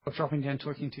dropping down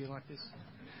talking to you like this.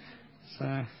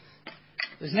 So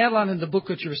there's an outline in the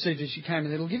booklet you received as you came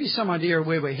in. It'll give you some idea of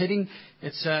where we're heading.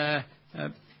 It's a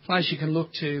place you can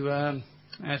look to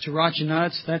write your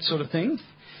notes, that sort of thing.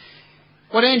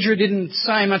 What Andrew didn't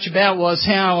say much about was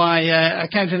how I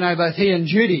came to know both he and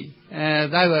Judy. They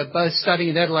were both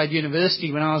studying at Adelaide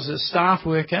University when I was a staff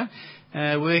worker,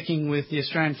 working with the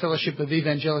Australian Fellowship of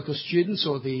Evangelical Students,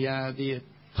 or the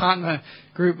partner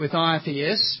group with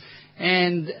IFES.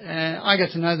 And I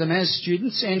got to know them as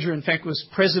students. Andrew, in fact, was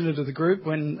president of the group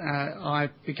when I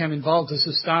became involved as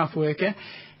a staff worker.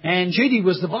 And Judy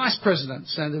was the vice president.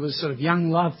 So there was sort of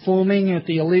young love forming at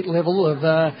the elite level of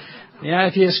the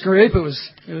IFES group.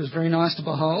 It was very nice to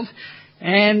behold.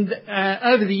 And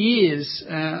over the years,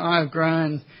 I've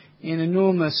grown in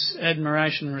enormous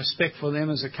admiration and respect for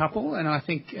them as a couple. And I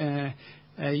think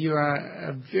you are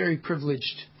a very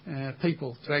privileged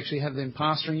people to actually have them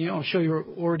pastoring you. I'm sure you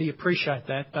already appreciate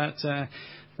that, but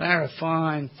they're a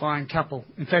fine, fine couple.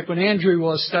 In fact, when Andrew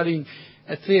was studying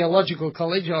at theological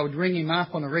college, I would ring him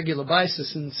up on a regular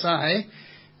basis and say,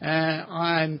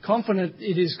 I'm confident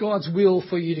it is God's will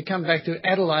for you to come back to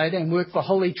Adelaide and work for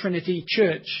Holy Trinity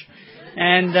Church.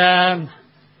 And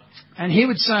he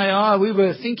would say, we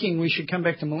were thinking we should come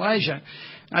back to Malaysia.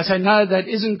 I say, no, that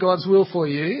isn't God's will for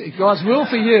you. God's will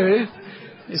for you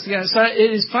is to go. So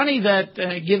it is funny that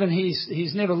given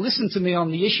he's never listened to me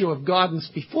on the issue of guidance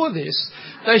before this,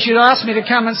 they should ask me to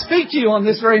come and speak to you on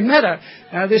this very matter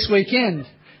this weekend.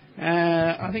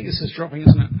 I think this is dropping,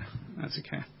 isn't it? That's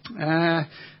okay.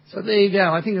 So there you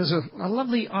go. I think there's a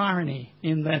lovely irony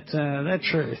in that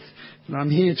truth. And I'm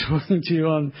here talking to you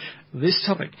on this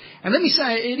topic. And let me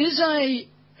say, it is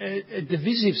a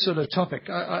divisive sort of topic.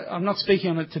 I'm not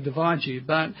speaking on it to divide you,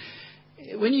 but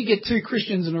when you get two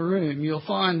Christians in a room, you'll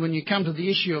find when you come to the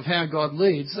issue of how God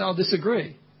leads, they'll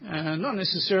disagree. Not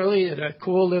necessarily at a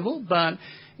core level, but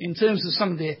in terms of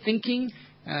some of their thinking,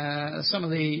 some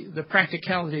of the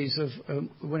practicalities of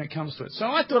when it comes to it. So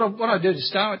I thought what I'd do to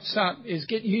start is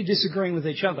get you disagreeing with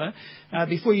each other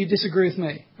before you disagree with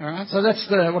me. All right? So that's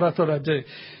what I thought I'd do.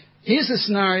 Here's the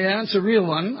scenario. It's a real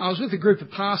one. I was with a group of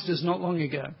pastors not long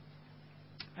ago.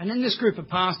 And in this group of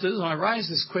pastors, I raised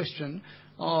this question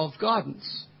of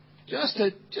guidance, just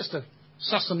to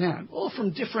suss them out, all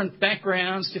from different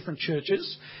backgrounds, different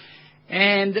churches.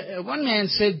 And one man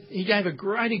said, he gave a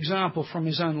great example from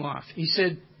his own life. He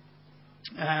said,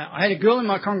 I had a girl in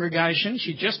my congregation.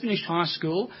 She'd just finished high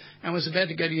school and was about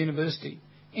to go to university.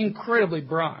 Incredibly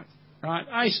bright, right?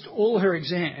 Aced all her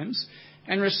exams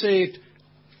and received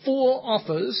 4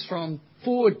 offers from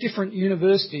 4 different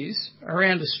universities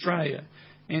around Australia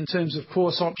in terms of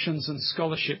course options and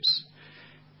scholarships.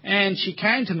 And she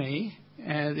came to me,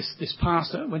 this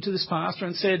pastor, went to this pastor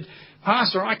and said,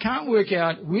 Pastor, I can't work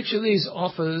out which of these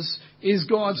offers is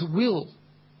God's will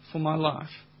for my life.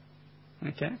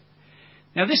 Okay.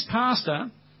 Now this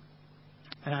pastor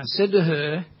said to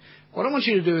her, what I want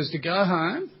you to do is to go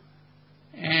home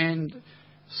and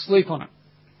sleep on it.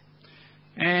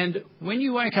 And when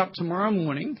you wake up tomorrow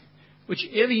morning,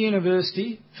 whichever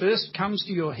university first comes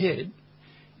to your head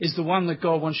is the one that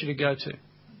God wants you to go to.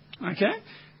 Okay?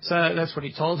 So that's what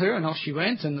he told her, and off she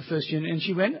went, and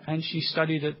she went and she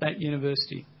studied at that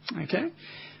university. Okay?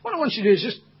 What I want you to do is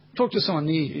just talk to someone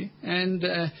near you and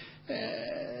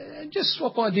just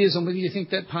swap ideas on whether you think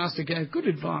that pastor gave good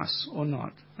advice or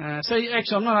not. So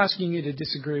actually, I'm not asking you to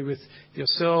disagree with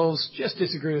yourselves, just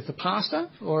disagree with the pastor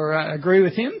or agree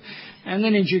with him, and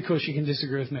then in due course you can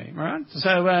disagree with me, all right?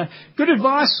 So good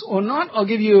advice or not, I'll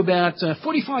give you about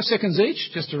 45 seconds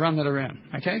each just to run that around.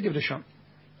 Okay? Give it a shot.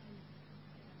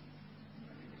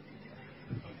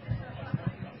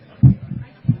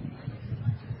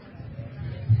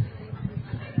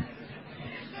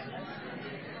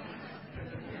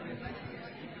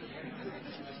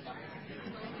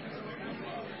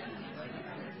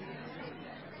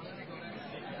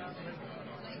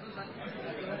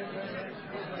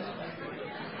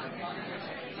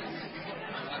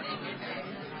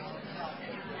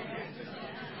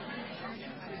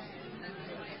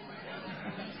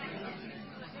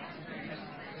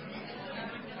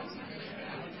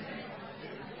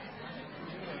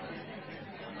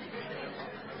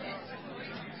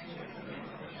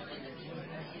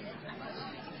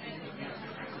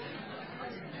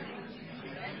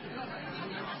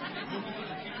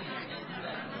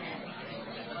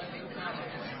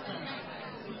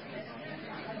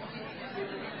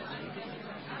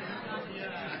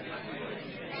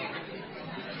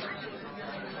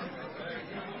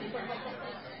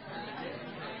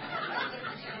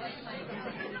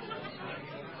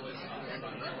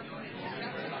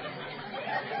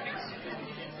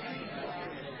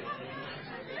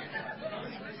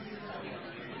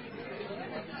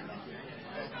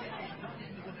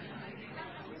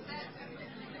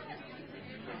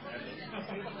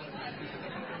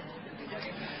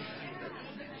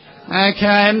 Okay,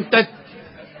 and that,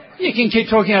 you can keep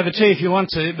talking over tea if you want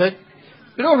to, but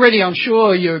already I'm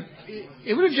sure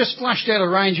it would have just flushed out a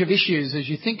range of issues as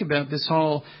you think about this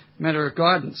whole matter of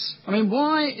guidance. I mean,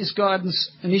 why is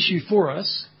guidance an issue for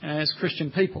us as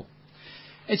Christian people?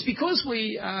 It's because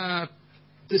we are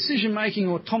decision-making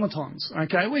automatons,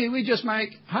 okay? We just make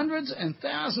hundreds and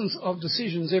thousands of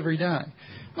decisions every day.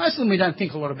 Most of them we don't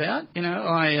think a lot about. You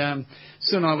know,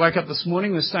 Sue and I woke up this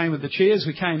morning, we were staying with the chairs,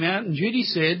 we came out, and Judy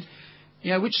said,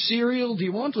 you know, which cereal do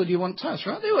you want, or do you want toast,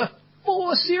 right? There were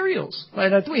 4 cereals.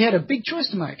 We had a big choice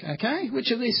to make, okay? Which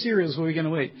of these cereals were we going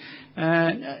to eat?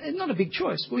 Not a big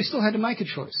choice, but we still had to make a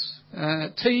choice.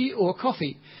 Tea or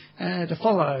coffee to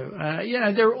follow. You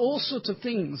know, there are all sorts of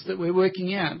things that we're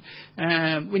working out.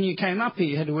 When you came up here,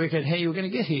 you had to work out how you were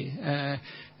going to get here,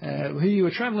 who you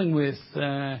were travelling with,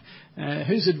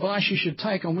 whose advice you should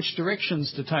take on which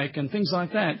directions to take, and things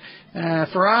like that.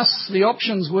 For us, the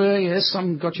options were, yes,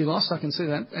 some got you lost, I can see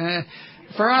that.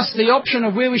 For us, the option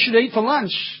of where we should eat for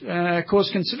lunch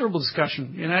caused considerable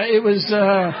discussion. You know, it was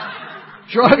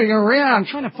driving around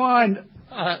trying to find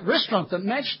a restaurant that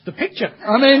matched the picture.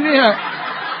 I mean, you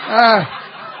know,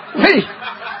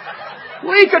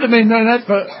 we could have been doing that,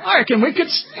 but I reckon we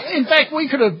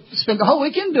could have spent the whole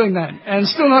weekend doing that and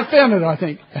still not found it, I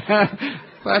think.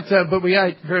 But we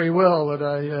ate very well at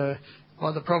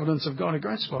by the providence of God, a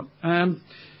great spot. And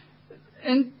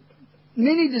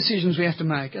many decisions we have to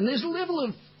make, and there's a level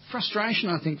of frustration,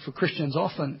 I think, for Christians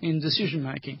often in decision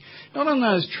making, not on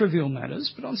those trivial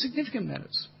matters, but on significant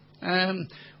matters.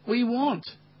 We want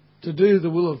to do the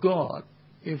will of God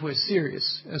if we're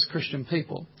serious as Christian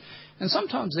people. And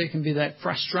sometimes there can be that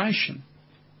frustration.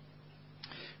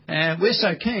 We're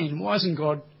so keen, why isn't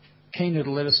God keener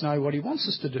to let us know what he wants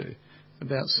us to do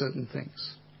about certain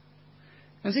things?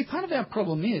 And see, part of our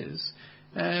problem is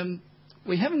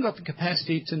we haven't got the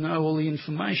capacity to know all the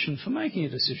information for making a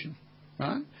decision,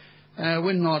 right?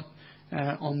 We're not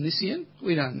omniscient.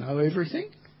 We don't know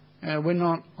everything. We're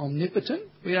not omnipotent.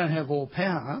 We don't have all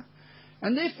power.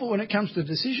 And therefore, when it comes to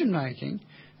decision making,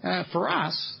 for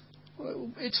us,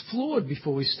 it's flawed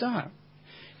before we start.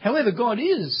 However, God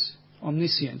is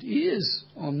omniscient. He is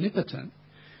omnipotent.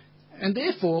 And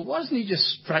therefore, why doesn't he just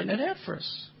straighten it out for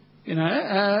us? You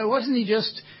know, why doesn't he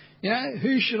just, you know,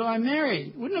 who should I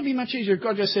marry? Wouldn't it be much easier if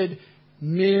God just said,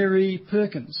 Mary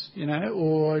Perkins, you know,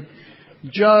 or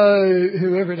Joe,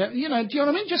 whoever it is. You know, do you know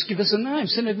what I mean? Just give us a name.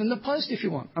 Send it in the post if you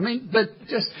want. I mean, but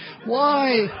just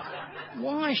why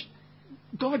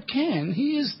God can.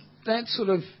 He is that sort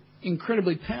of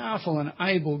incredibly powerful and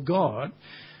able God.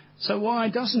 So why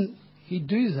doesn't he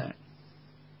do that?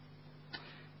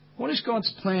 What is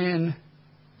God's plan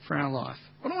for our life?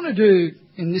 What I want to do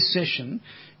in this session,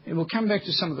 and we'll come back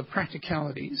to some of the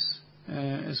practicalities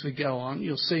as we go on.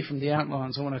 You'll see from the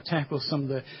outlines I want to tackle some of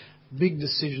the big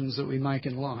decisions that we make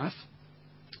in life.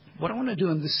 What I want to do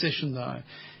in this session, though,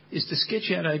 is to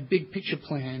sketch out a big picture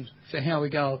plan for how we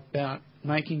go about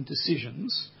making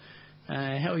decisions,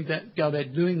 how we go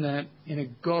about doing that in a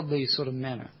godly sort of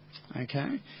manner.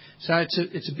 Okay? So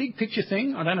it's a big picture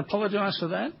thing. I don't apologise for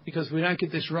that, because if we don't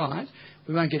get this right,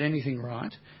 we won't get anything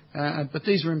right. But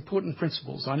these are important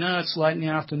principles. I know it's late in the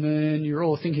afternoon. You're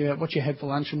all thinking about what you had for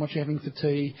lunch and what you're having for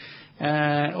tea,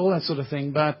 all that sort of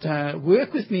thing. But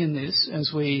work with me in this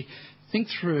as we think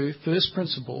through first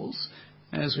principles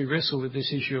as we wrestle with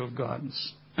this issue of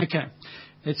guidance. Okay.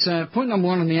 It's point number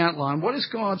 1 in the outline. What is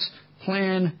God's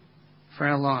plan for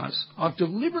our lives? I've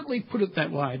deliberately put it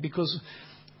that way because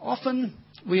often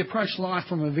we approach life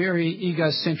from a very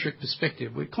egocentric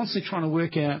perspective. We're constantly trying to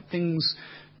work out things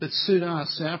that suit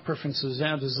us, our preferences,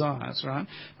 our desires, right?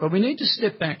 But we need to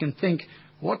step back and think,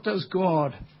 what does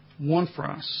God want for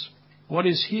us? What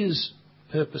is his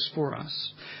purpose for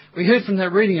us? We heard from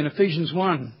that reading in Ephesians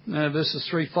 1, verses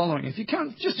 3 following. If you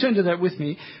can't, just turn to that with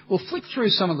me. We'll flick through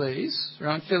some of these,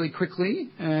 right, fairly quickly,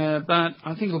 but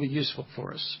I think it'll be useful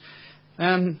for us.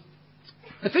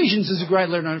 Ephesians is a great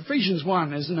letter. And Ephesians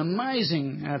 1 is an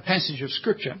amazing passage of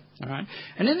Scripture. All right?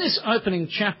 And in this opening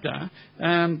chapter,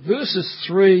 verses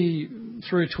 3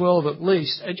 through 12 at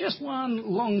least, are just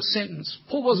one long sentence.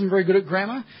 Paul wasn't very good at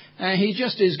grammar. He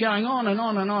just is going on and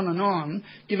on and on and on,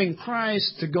 giving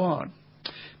praise to God.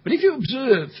 But if you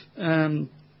observe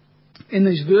in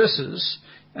these verses,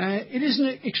 it is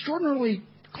an extraordinarily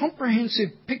comprehensive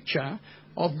picture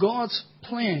of God's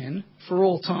plan for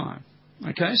all time.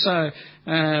 Okay, so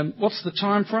what's the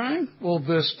time frame? Well,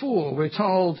 verse 4, we're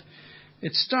told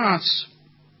it starts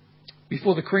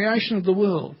before the creation of the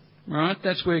world, right?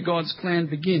 That's where God's plan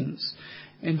begins.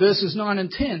 In verses 9 and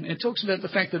 10, it talks about the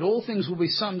fact that all things will be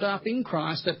summed up in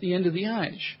Christ at the end of the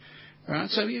age. Right?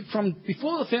 So from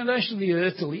before the foundation of the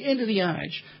earth till the end of the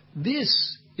age,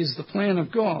 this is the plan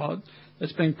of God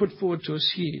that's been put forward to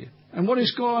us here. And what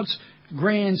is God's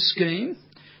grand scheme?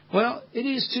 Well, it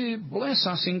is to bless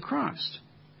us in Christ,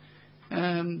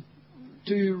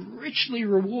 to richly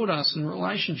reward us in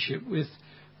relationship with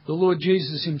the Lord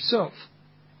Jesus himself.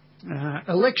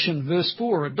 Election, verse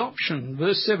 4, adoption,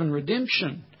 verse 7,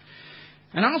 redemption.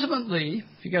 And ultimately,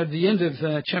 if you go to the end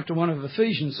of chapter 1 of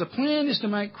Ephesians, the plan is to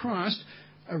make Christ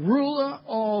a ruler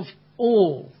of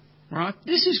all. Right?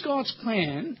 This is God's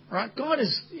plan. Right? God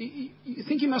is, you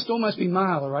think he must almost be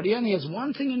male, right? He only has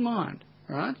one thing in mind,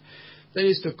 right? That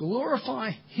is to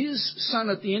glorify his Son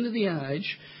at the end of the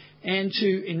age and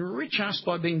to enrich us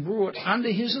by being brought under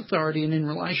his authority and in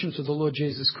relation to the Lord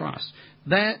Jesus Christ.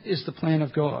 That is the plan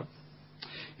of God.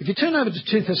 If you turn over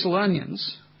to 2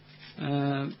 Thessalonians,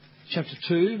 chapter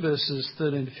 2, verses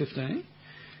 13 to 15.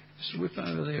 Just whip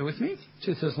over there with me.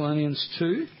 2 Thessalonians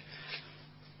 2.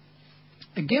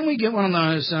 Again, we get one of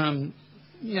those,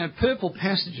 purple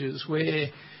passages where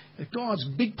God's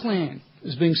big plan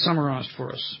is being summarised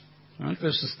for us. Right?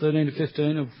 Verses 13 to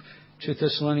 15 of 2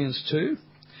 Thessalonians 2.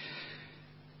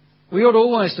 We ought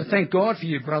always to thank God for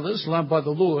you, brothers, loved by the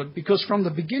Lord, because from the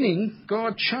beginning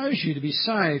God chose you to be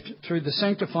saved through the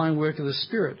sanctifying work of the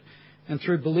Spirit and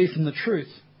through belief in the truth.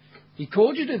 He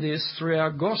called you to this through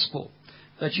our gospel,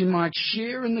 that you might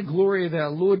share in the glory of our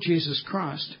Lord Jesus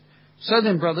Christ. So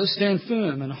then, brothers, stand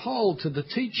firm and hold to the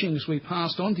teachings we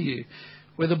passed on to you,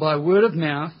 whether by word of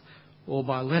mouth or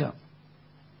by letter.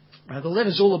 The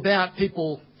letter's all about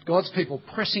people, God's people,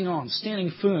 pressing on, standing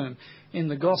firm in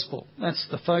the gospel. That's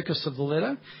the focus of the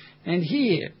letter. And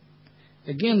here,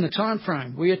 again, the time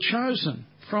frame. We are chosen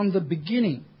from the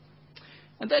beginning.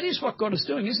 And that is what God is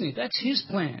doing, isn't he? That's his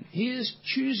plan. He is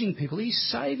choosing people. He's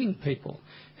saving people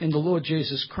in the Lord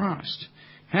Jesus Christ.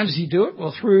 How does he do it?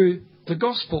 Well, through the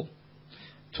gospel.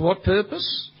 To what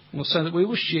purpose? Well, so that we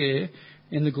will share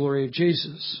in the glory of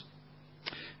Jesus.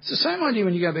 It's the same idea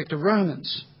when you go back to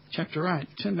Romans chapter 8.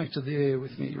 Turn back to there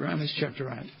with me. Romans chapter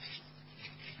 8.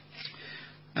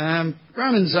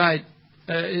 Romans 8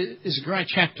 is a great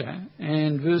chapter,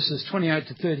 and verses 28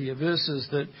 to 30 are verses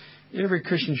that every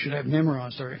Christian should have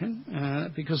memorised, I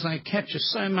reckon, because they capture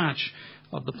so much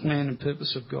of the plan and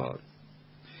purpose of God.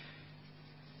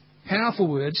 Powerful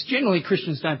words. Generally,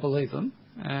 Christians don't believe them,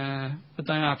 but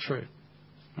they are true.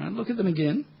 Right, look at them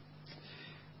again.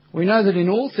 We know that in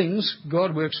all things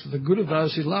God works for the good of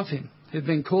those who love him, who've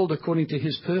been called according to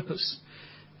his purpose.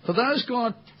 For those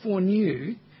God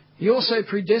foreknew, he also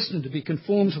predestined to be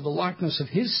conformed to the likeness of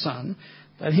his Son,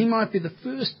 that he might be the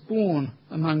firstborn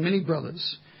among many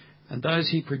brothers. And those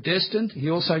he predestined, he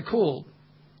also called.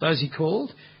 Those he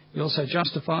called, he also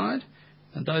justified.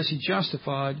 And those he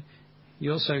justified, he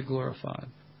also glorified.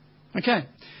 Okay,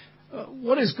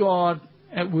 what is God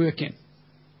at work in?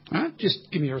 Right? Just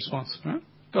give me a response. Right?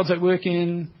 God's at work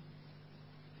in...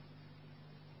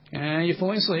 you're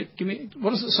falling asleep.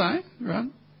 What does it say?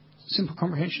 Right? Simple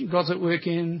comprehension. God's at work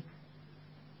in...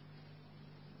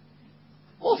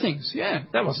 all things. Yeah,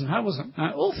 that wasn't hard, was it?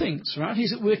 All things, right?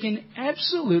 He's at work in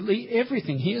absolutely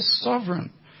everything. He is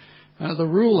sovereign, the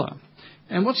ruler.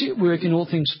 And what's he at work in all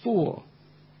things for?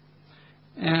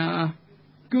 Our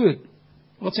good.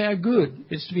 What's our good?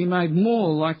 It's to be made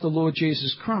more like the Lord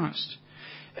Jesus Christ.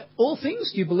 All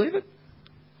things, do you believe it?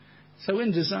 So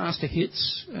when disaster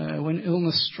hits, when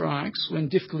illness strikes, when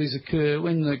difficulties occur,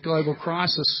 when the global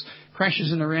crisis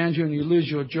crashes in around you and you lose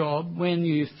your job, when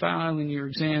you fail in your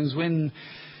exams, when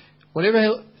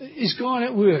whatever, is God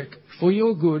at work for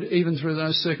your good even through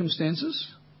those circumstances?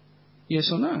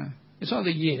 Yes or no? It's either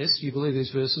yes, you believe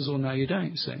these verses, or no, you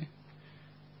don't, see.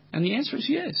 And the answer is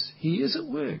yes. He is at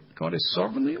work. God is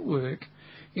sovereignly at work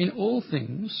in all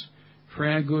things for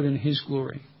our good and his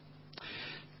glory.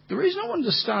 The reason I wanted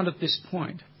to start at this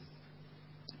point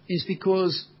is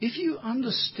because if you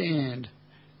understand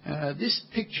this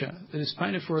picture that is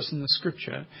painted for us in the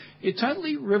Scripture, it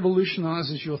totally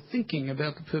revolutionises your thinking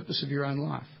about the purpose of your own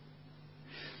life.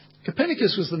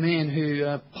 Copernicus was the man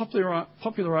who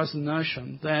popularised the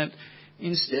notion that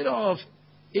instead of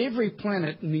every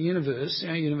planet in the universe,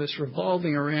 our universe,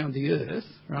 revolving around the Earth,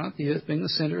 right, the Earth being the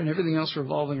centre and everything else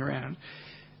revolving around,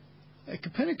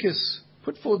 Copernicus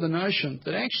put forward the notion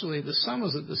that actually the sun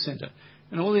was at the centre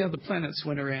and all the other planets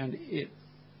went around it.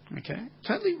 Okay?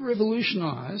 Totally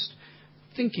revolutionised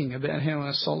thinking about how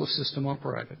our solar system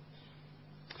operated.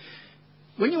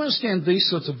 When you understand these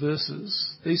sorts of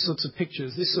verses, these sorts of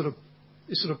pictures, this sort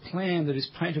of plan that is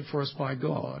painted for us by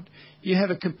God, you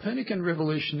have a Copernican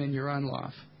revolution in your own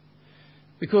life.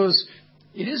 Because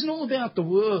It isn't all about the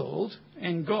world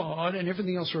and God and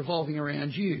everything else revolving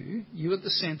around you. You at the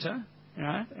centre,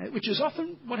 which is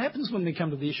often what happens when we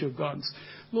come to the issue of guidance.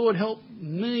 Lord, help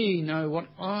me know what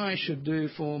I should do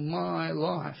for my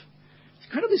life. It's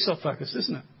incredibly self-focused,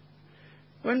 isn't it?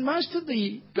 When most of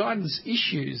the guidance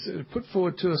issues that are put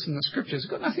forward to us in the Scriptures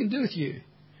have got nothing to do with you.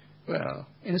 Well,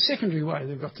 in a secondary way,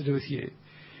 they've got to do with you.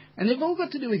 And they've all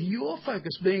got to do with your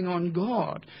focus being on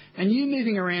God and you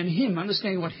moving around Him,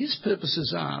 understanding what His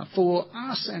purposes are for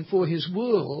us and for His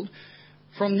world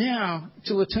from now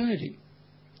till eternity.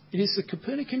 It is the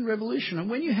Copernican revolution. And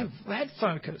when you have that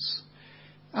focus,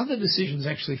 other decisions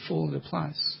actually fall into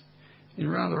place in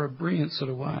rather a brilliant sort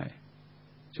of way.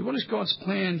 So what is God's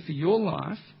plan for your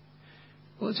life?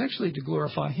 Well, it's actually to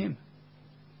glorify Him.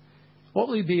 What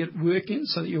will you be at work in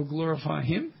so that you'll glorify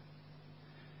Him?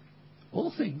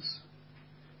 All things.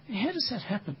 And how does that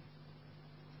happen?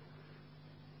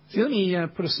 So let me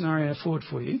put a scenario forward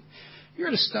for you. You're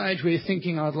at a stage where you're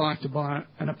thinking, I'd like to buy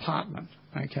an apartment,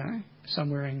 okay,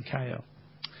 somewhere in KL.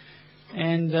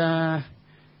 And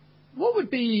what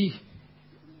would be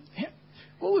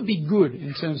good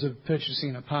in terms of purchasing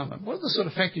an apartment? What are the sort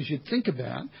of factors you'd think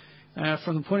about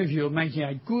from the point of view of making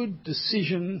a good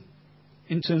decision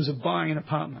in terms of buying an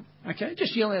apartment? Okay,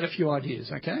 just yell out a few ideas,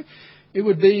 okay? It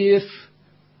would be if...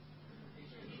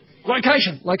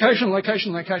 Location, okay?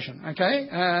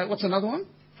 What's another one?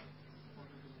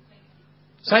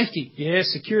 Safety, yeah,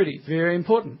 security, very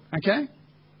important, okay?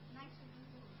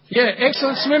 Yeah,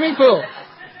 excellent swimming pool.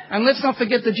 And let's not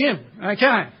forget the gym,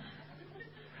 okay?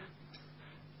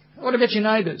 What about your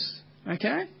neighbours,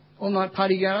 okay? All-night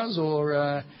partygoers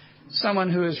or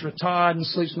someone who is retired and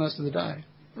sleeps most of the day?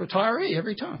 Retiree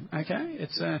every time, okay?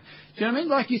 It's, do you know what I mean?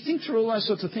 Like you think through all those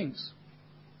sorts of things.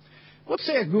 What's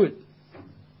our good?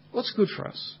 What's good for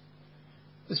us?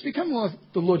 It's become like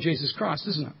the Lord Jesus Christ,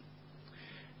 isn't it?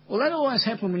 Well, that always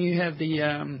happens when you have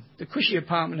the cushy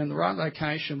apartment in the right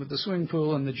location with the swimming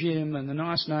pool and the gym and the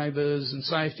nice neighbours and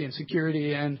safety and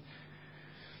security. And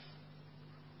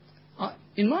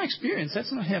in my experience,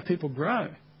 that's not how people grow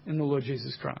in the Lord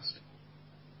Jesus Christ.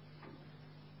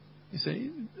 You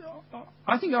see,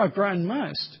 I think I've grown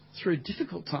most through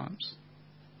difficult times,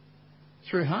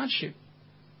 through hardship,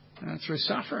 through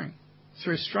suffering,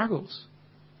 through struggles.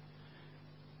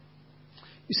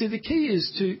 You see, the key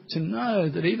is to know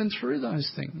that even through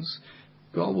those things,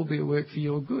 God will be at work for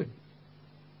your good.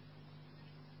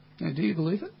 Now, do you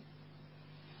believe it?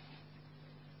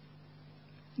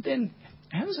 Then,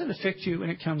 how does that affect you when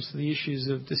it comes to the issues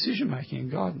of decision-making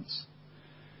and guidance?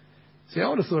 See, I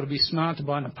would have thought it'd be smart to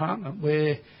buy an apartment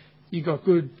where you got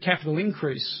good capital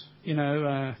increase, made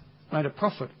a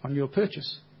profit on your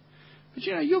purchase. But,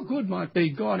 your good might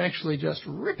be God actually just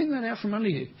ripping that out from under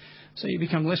you so you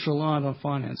become less reliant on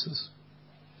finances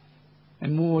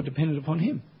and more dependent upon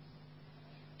Him.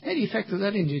 How do you factor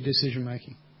that into your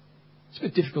decision-making? It's a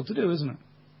bit difficult to do, isn't it?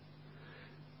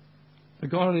 But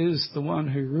God is the one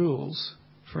who rules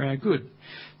for our good.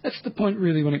 That's the point,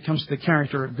 really, when it comes to the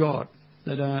character of God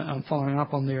that I'm following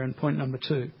up on there in point number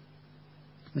 2.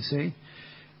 You see?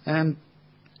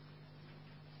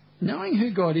 Knowing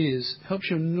who God is helps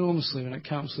you enormously when it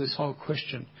comes to this whole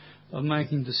question of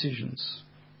making decisions.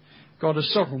 God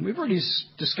is sovereign. We've already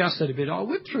discussed that a bit. I'll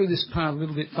whip through this part a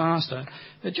little bit faster,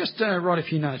 but just write a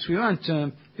few notes. We won't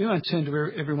turn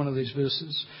to every one of these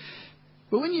verses.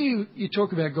 But when you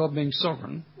talk about God being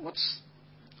sovereign, what's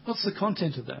the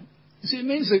content of that? You see, it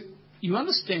means that you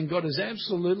understand God is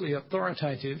absolutely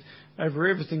authoritative over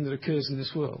everything that occurs in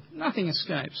this world. Nothing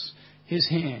escapes His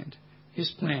hand,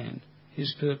 His plan,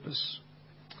 His purpose.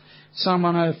 Psalm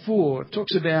 104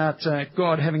 talks about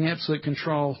God having absolute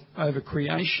control over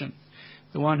creation.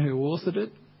 The one who authored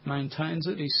it, maintains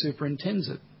it, He superintends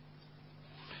it.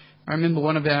 I remember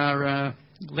one of our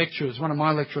lecturers, one of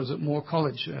my lecturers at Moore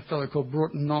College, a fellow called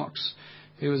Broughton Knox,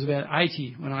 who was about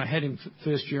 80 when I had him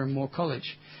first year in Moore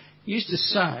College. He used to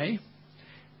say,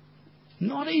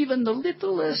 not even the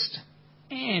littlest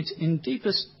ant in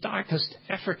deepest, darkest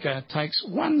Africa takes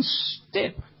one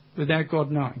step without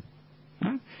God knowing.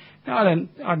 Now,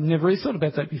 I'd never really thought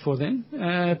about that before then,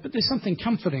 but there's something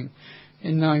comforting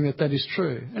in knowing that is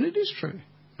true. And it is true.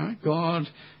 Right? God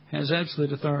has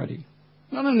absolute authority.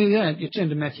 Not only that, you turn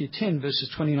to Matthew 10,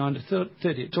 verses 29 to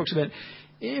 30. It talks about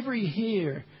every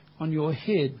hair on your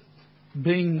head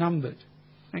being numbered.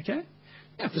 Okay?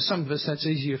 Now, for some of us, that's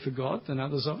easier for God than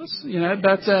others of us,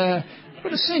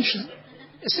 but essentially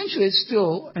it's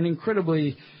still an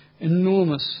incredibly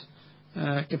enormous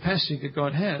capacity that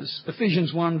God has.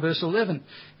 Ephesians 1, verse 11,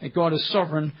 that God is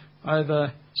sovereign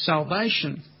over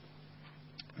salvation.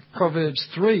 Proverbs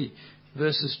 3,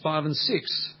 verses 5 and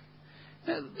 6.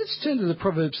 Now, let's turn to the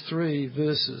Proverbs 3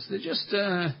 verses.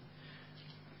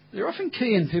 They're often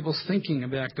key in people's thinking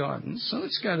about guidance, so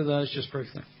let's go to those just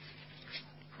briefly.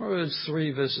 Proverbs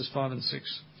 3 verses 5 and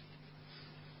 6.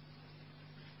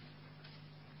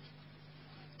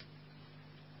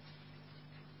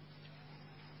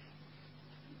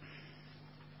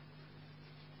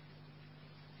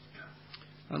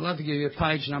 I'd love to give you a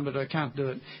page number, but I can't do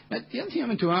it. But the other thing I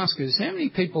meant to ask is, how many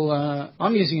people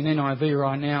I'm using an NIV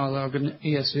right now, although I've got an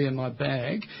ESV in my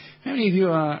bag. How many of you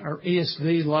are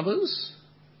ESV lovers?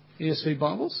 ESV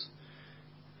Bibles?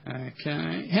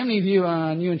 Okay. How many of you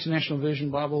are New International Version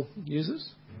Bible users?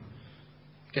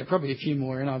 Okay, probably a few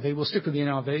more NIV. We'll stick with the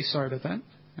NIV. Sorry about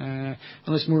that.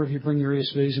 Unless more of you bring your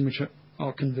ESVs, in which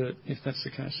I'll convert if that's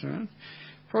the case. All right.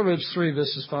 Proverbs 3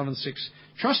 verses 5 and 6.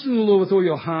 Trust in the Lord with all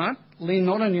your heart. Lean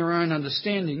not on your own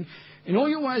understanding. In all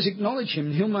your ways acknowledge him,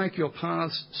 and he'll make your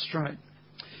paths straight.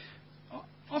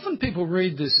 Often people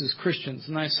read this as Christians,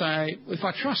 and they say, if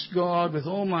I trust God with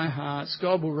all my heart,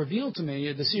 God will reveal to me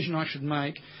a decision I should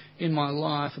make in my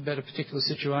life about a particular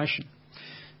situation.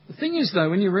 The thing is, though,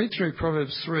 when you read through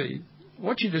Proverbs 3,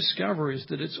 what you discover is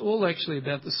that it's all actually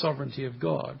about the sovereignty of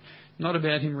God, not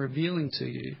about him revealing to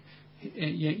you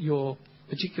your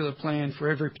particular plan for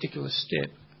every particular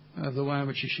step of the way in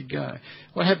which you should go.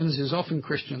 What happens is often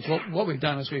Christians, what we've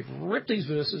done is we've ripped these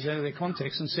verses out of their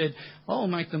context and said, I'll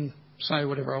make them say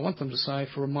whatever I want them to say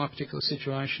for my particular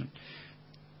situation.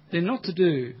 They're not to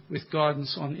do with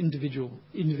guidance on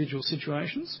individual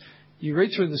situations. You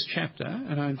read through this chapter,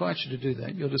 and I invite you to do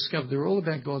that, you'll discover they're all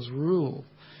about God's rule.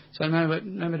 So no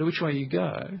matter which way you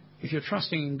go, if you're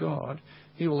trusting in God,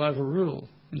 he will overrule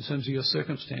in terms of your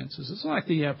circumstances. It's like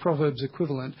the Proverbs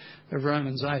equivalent of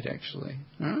Romans 8, actually.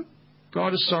 Right?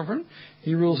 God is sovereign.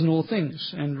 He rules in all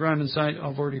things. And Romans 8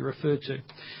 I've already referred to.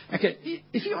 Okay,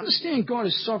 if you understand God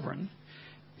is sovereign,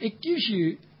 it gives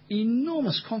you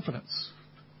enormous confidence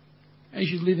as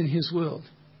you live in his world.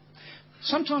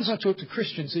 Sometimes I talk to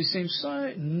Christians who seem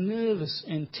so nervous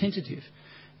and tentative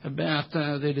about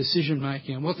their decision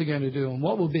making and what they're going to do and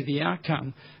what will be the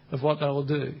outcome of what they will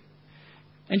do.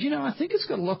 And I think it's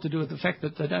got a lot to do with the fact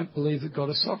that they don't believe that God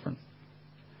is sovereign.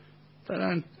 They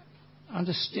don't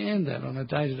understand that on a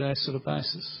day-to-day sort of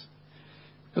basis.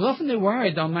 Because often they're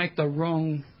worried they'll make the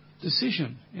wrong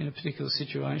decision in a particular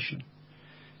situation.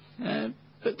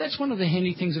 But that's one of the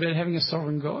handy things about having a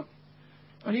sovereign God.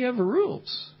 But he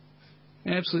overrules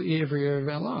in absolutely every area of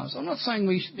our lives. I'm not saying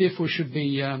we therefore should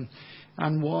be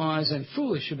unwise and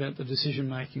foolish about the decision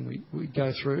making we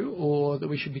go through, or that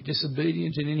we should be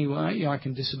disobedient in any way. I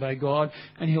can disobey God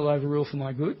and he'll overrule for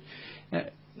my good.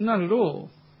 Not at all.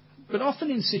 But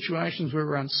often in situations where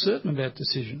we're uncertain about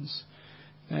decisions,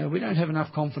 we don't have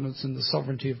enough confidence in the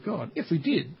sovereignty of God. If we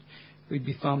did, we'd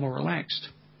be far more relaxed.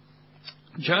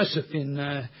 Joseph in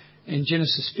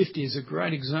Genesis 50 is a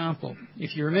great example.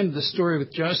 If you remember the story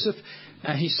with Joseph,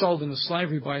 he's sold into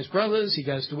slavery by his brothers. He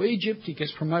goes to Egypt. He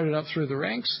gets promoted up through the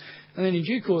ranks. And then in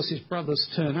due course, his brothers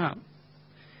turn up.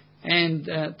 And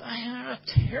they are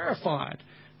terrified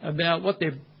about what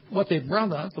their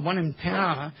brother, the one in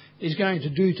power, is going to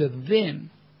do to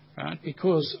them, right,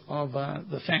 because of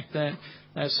the fact that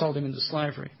they sold him into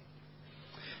slavery.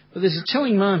 But there's a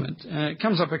telling moment. It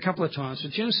comes up a couple of times. So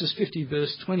Genesis 50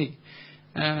 verse 20.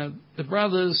 The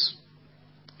brothers,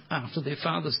 after their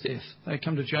father's death, they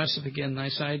come to Joseph again. They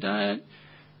say,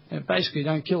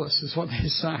 don't kill us, is what they're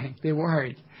saying. They're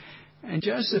worried. And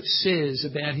Joseph says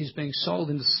about his being sold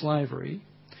into slavery,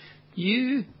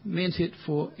 you meant it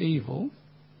for evil,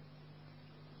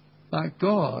 but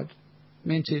God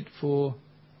meant it for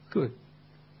good.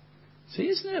 See,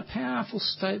 isn't it a powerful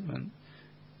statement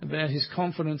about his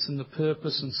confidence in the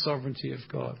purpose and sovereignty of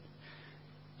God?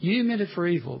 You meant it for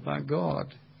evil, but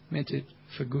God meant it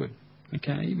for good.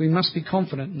 Okay, we must be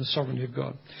confident in the sovereignty of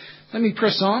God. Let me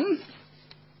press on.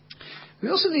 We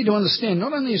also need to understand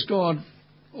not only is God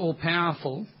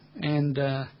all-powerful and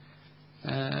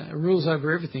rules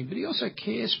over everything, but he also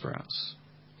cares for us.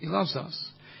 He loves us.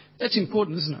 That's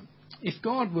important, isn't it? If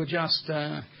God were just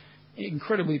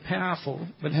incredibly powerful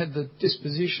but had the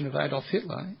disposition of Adolf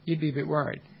Hitler, you'd be a bit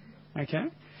worried. Okay?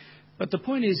 But the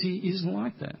point is he isn't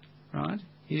like that, right?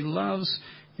 He loves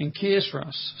and cares for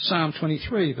us. Psalm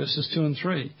 23, verses 2 and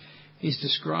 3. He's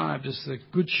described as the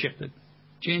good shepherd,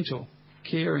 gentle,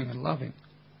 caring and loving.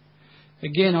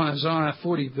 Again, Isaiah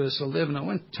 40, verse 11. I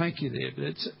won't take you there, but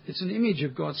it's an image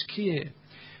of God's care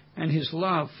and his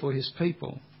love for his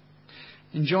people.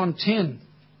 In John 10,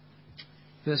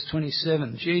 verse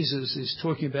 27, Jesus is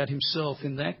talking about himself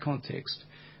in that context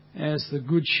as the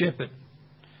good shepherd,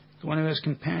 the one who has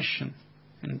compassion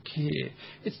and care.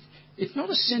 It's not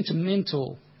a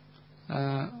sentimental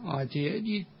idea. Do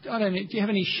you have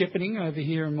any shepherding over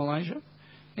here in Malaysia?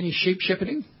 Any sheep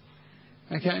shepherding?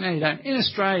 Okay, no, you don't. In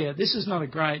Australia, this is not a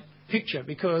great picture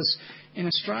because in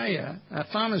Australia,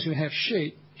 farmers who have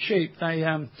sheep, they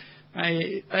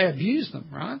abuse them,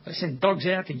 right? They send dogs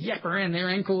out to yap around their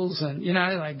ankles and,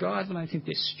 they guide them, they think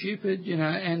they're stupid,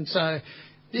 and so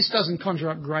this doesn't conjure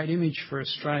up great image for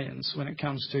Australians when it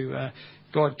comes to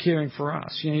God caring for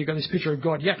us. You've got this picture of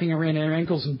God yapping around our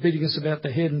ankles and beating us about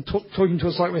the head and talking to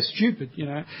us like we're stupid,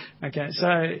 Okay,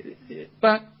 so,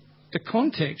 but the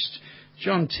context,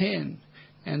 John 10,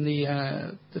 and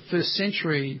the first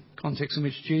century context in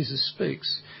which Jesus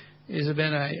speaks is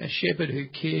about a shepherd who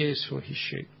cares for his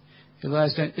sheep. Who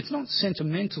lays down. It's not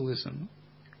sentimentalism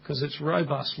because it's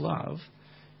robust love,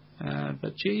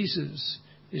 but Jesus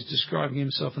is describing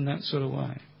himself in that sort of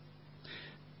way.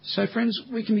 So friends,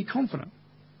 we can be confident.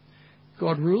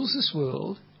 God rules this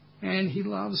world and he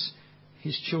loves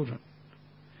his children.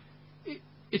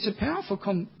 It's a powerful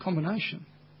combination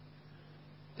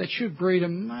that should breed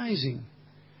amazing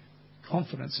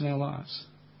confidence in our lives.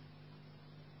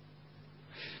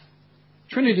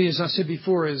 Trinity, as I said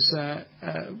before, is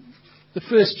the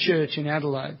first church in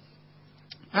Adelaide.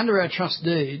 Under our trust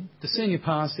deed, the senior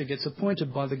pastor gets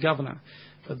appointed by the governor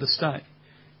of the state.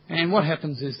 And what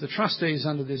happens is the trustees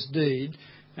under this deed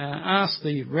ask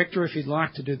the rector if he'd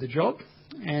like to do the job,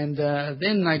 and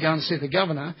then they go and see the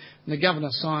governor, and the governor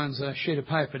signs a sheet of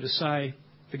paper to say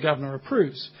the governor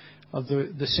approves of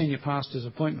the senior pastor's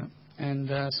appointment. And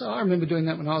so I remember doing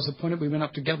that when I was appointed. We went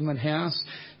up to Government House,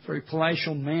 very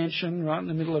palatial mansion right in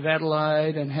the middle of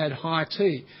Adelaide, and had high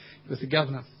tea with the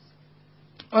governor.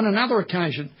 On another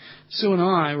occasion, Sue and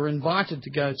I were invited to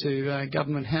go to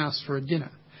Government House for a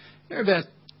dinner. There were about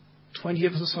 20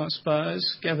 of us, I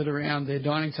suppose, gathered around their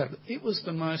dining table. It was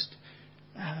the most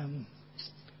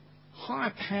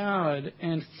high-powered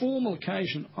and formal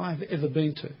occasion I've ever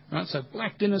been to. Right, so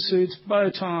black dinner suits, bow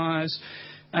ties.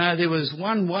 There was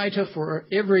one waiter for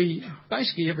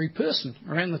basically every person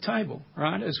around the table,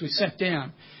 right, as we sat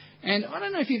down. And I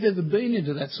don't know if you've ever been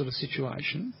into that sort of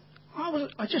situation.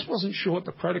 I just wasn't sure what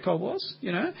the protocol was,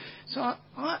 So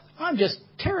I'm just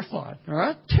terrified, all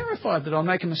right? Terrified that I'll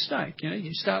make a mistake.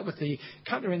 You start with the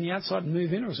cutlery on the outside and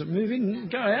move in, or is it move in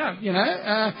and go out,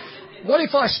 What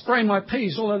if I spray my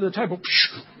peas all over the table,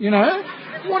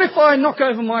 What if I knock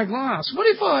over my glass? What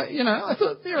if I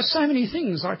thought there are so many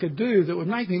things I could do that would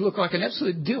make me look like an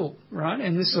absolute dill, right,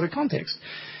 in this sort of context.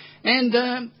 And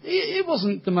it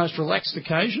wasn't the most relaxed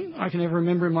occasion I can ever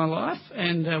remember in my life,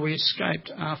 and we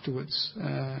escaped afterwards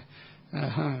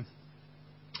home.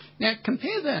 Now,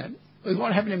 compare that with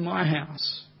what happened in my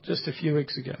house just a few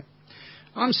weeks ago.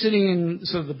 I'm sitting in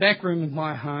sort of the back room of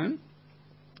my home,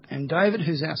 and David,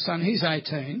 who's our son, he's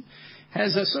 18,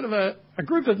 has a sort of a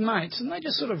group of mates, and they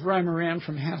just sort of roam around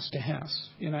from house to house,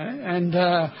 and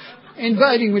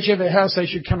invading whichever house they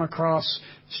should come across,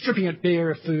 stripping it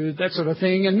bare of food, that sort of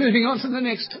thing, and moving on to the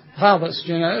next harvest,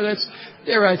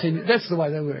 they're 18, that's the way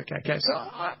they work, okay. So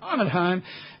I'm at home,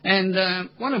 and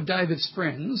one of David's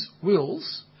friends,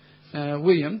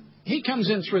 William, he comes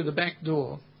in through the back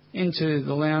door into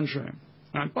the lounge room,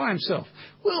 right, by himself.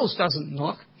 Wills doesn't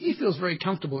knock. He feels very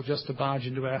comfortable just to barge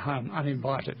into our home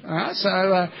uninvited. All right,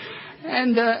 so,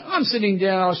 I'm sitting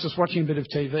down, I was just watching a bit of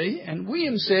TV, and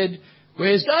William said,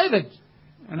 "Where's David?"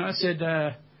 And I said,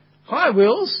 "Hi,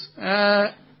 Wills.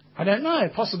 I don't know,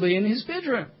 possibly in his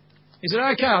bedroom." He said,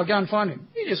 "Okay, I'll go and find him."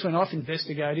 He just went off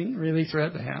investigating, really,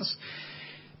 throughout the house.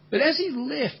 But as he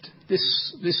left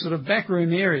this sort of back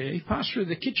room area, he passed through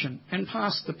the kitchen and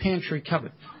past the pantry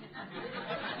cupboard.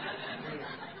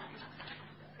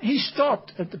 He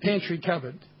stopped at the pantry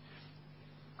cupboard,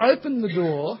 opened the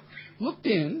door, looked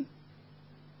in,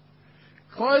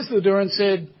 closed the door and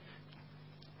said,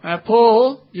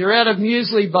 "Paul, you're out of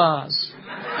muesli bars,"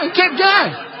 and kept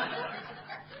going.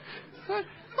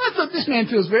 I thought, this man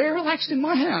feels very relaxed in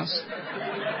my house.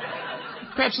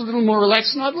 Perhaps a little more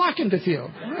relaxed than I'd like him to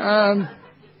feel.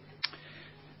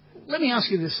 Let me ask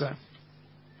you this, though.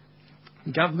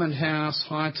 Government House,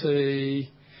 high tea,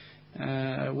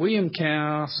 William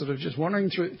Cow, sort of just wandering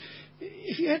through.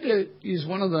 If you had to use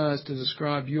one of those to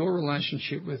describe your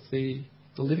relationship with the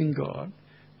living God,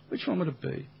 which one would it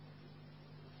be?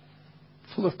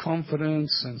 Full of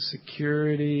confidence and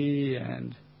security,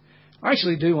 and I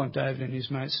actually do want David and his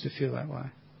mates to feel that way.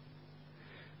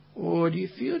 Or do you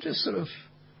feel just sort of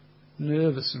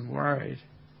nervous and worried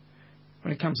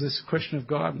when it comes to this question of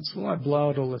guidance? Will I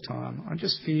blow it all the time? I'm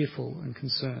just fearful and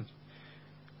concerned.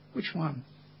 Which one?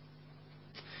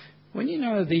 When you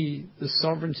know the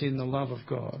sovereignty and the love of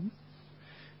God,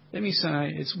 let me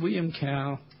say it's William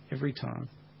Cow every time.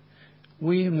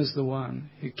 William is the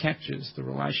one who captures the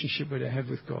relationship we're to have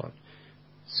with God.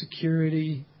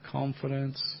 Security,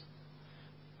 confidence,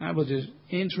 able to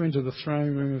enter into the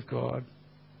throne room of God.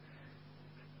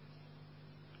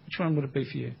 Which one would it be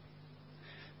for you?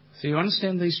 So you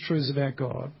understand these truths about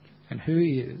God and who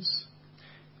He is,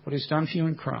 what He's done for you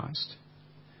in Christ.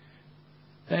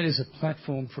 That is a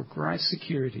platform for great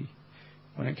security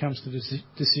when it comes to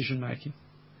decision making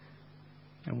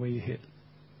and where you head.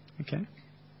 Okay?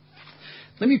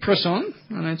 Let me press on.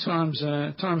 I know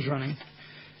time's running.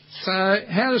 So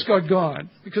how does God guide?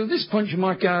 Because at this point you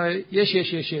might go, yes.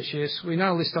 We know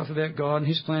all this stuff about God and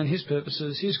His plan, His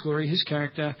purposes, His glory, His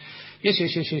character.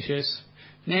 Yes.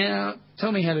 Now,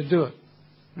 tell me how to do it.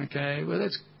 Okay, well,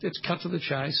 let's cut to the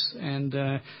chase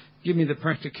and give me the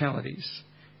practicalities.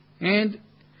 And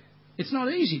it's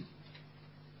not easy.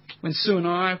 When Sue and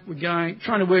I were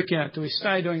trying to work out, do we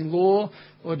stay doing law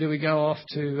or do we go off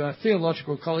to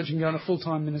theological college and go on a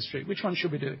full-time ministry? Which one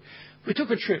should we do? We took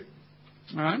a trip,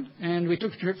 right? And we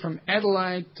took a trip from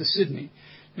Adelaide to Sydney.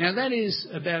 Now, that is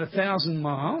about 1,000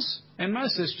 miles, and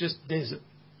most of it's just desert,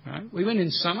 right? We went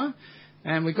in summer,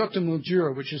 and we got to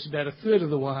Mildura, which is about a third of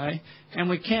the way, and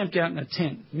we camped out in a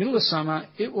tent. Middle of summer,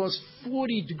 it was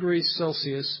 40 degrees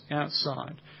Celsius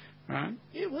outside, right?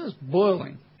 It was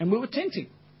boiling, and we were tenting.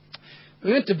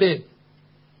 We went to bed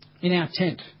in our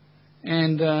tent,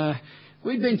 and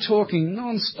we'd been talking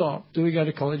non-stop. Do we go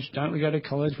to college? Don't we go to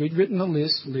college? We'd written a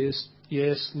list,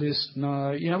 yes, list, no.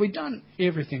 You know, we'd done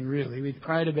everything, really. We'd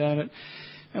prayed about it,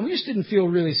 and we just didn't feel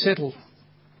really settled.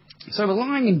 So we're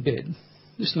lying in bed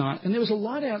this night, and there was a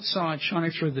light outside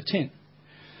shining through the tent.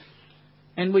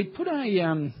 And we'd put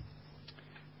a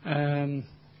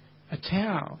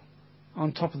towel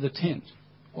on top of the tent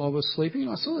while we were sleeping, and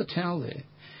I saw the towel there.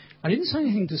 I didn't say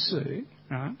anything to Sue,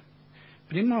 right?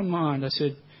 But in my mind I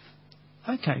said,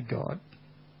 okay, God,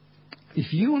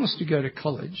 if you want us to go to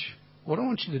college, what I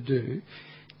want you to do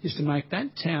is to make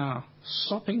that towel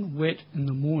sopping wet in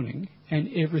the morning and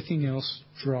everything else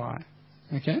dry.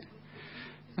 Okay?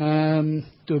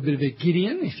 Do a bit of a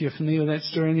Gideon, if you're familiar with that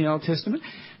story in the Old Testament.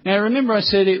 Now, remember I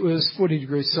said it was 40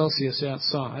 degrees Celsius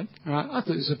outside. Right? I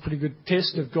thought it was a pretty good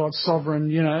test of God's sovereign,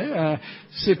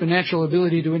 supernatural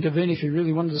ability to intervene if He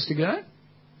really wanted us to go.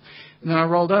 And then I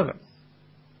rolled over.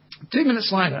 2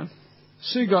 minutes later,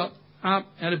 Sue got up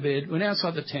out of bed, went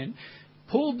outside the tent,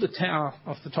 pulled the towel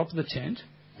off the top of the tent,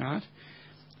 right?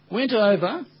 Went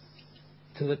over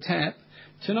to the tap,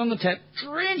 turned on the tap,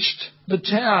 drenched the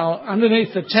towel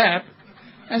underneath the tap,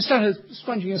 and started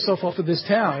sponging herself off with this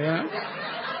towel, you know.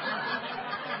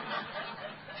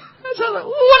 So I thought,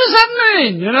 what does that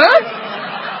mean, you know?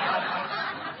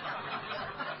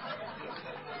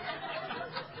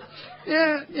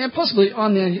 Yeah, possibly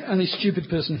I'm the only stupid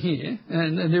person here,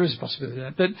 and there is a possibility of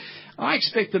that. But I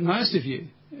expect that most of you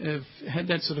have had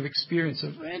that sort of experience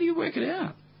of, how do you work it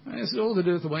out? Is it all to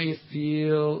do with the way you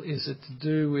feel? Is it to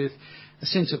do with a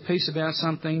sense of peace about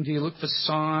something? Do you look for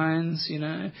signs,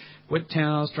 wet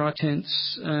towels, dry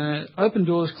tents, open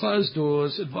doors, closed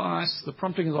doors, advice, the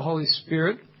prompting of the Holy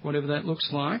Spirit, whatever that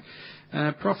looks like,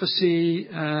 prophecy,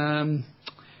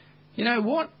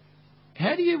 what?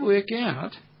 How do you work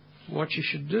out what you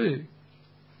should do?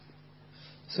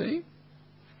 See?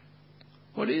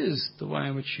 What is the way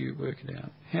in which you work it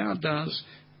out? How does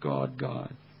God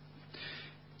guide?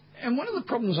 And one of the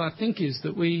problems, I think, is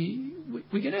that we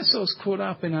get ourselves caught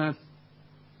up in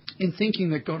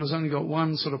thinking that God has only got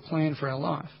one sort of plan for our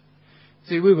life.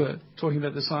 See, we were talking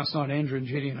about this last night, Andrew and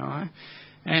Judy and I,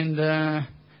 and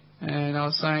I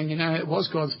was saying, it was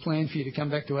God's plan for you to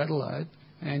come back to Adelaide,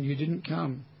 and you didn't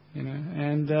come,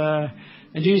 and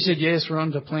Judy said, yes, we're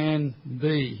on to plan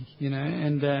B,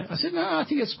 and I said, no, I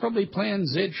think it's probably plan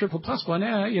Z triple plus by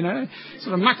now,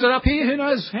 sort of mucked it up here. Who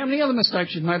knows how many other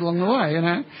mistakes you've made along the way,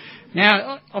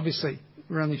 Now, obviously,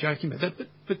 we're only joking about that,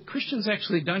 but Christians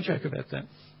actually don't joke about that.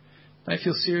 They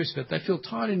feel serious about it. They feel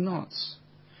tied in knots.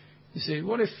 You see,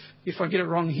 what if I get it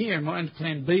wrong here, am I on to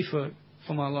plan B for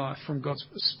my life from God's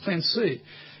plan C?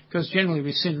 Because generally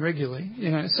we sin regularly,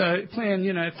 So plan,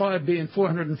 5B and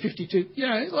 452,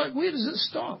 where does it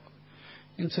stop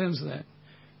in terms of that?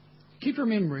 Keep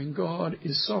remembering God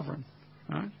is sovereign,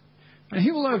 right? And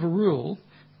He will overrule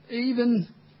even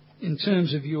in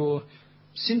terms of your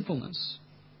sinfulness.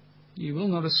 You will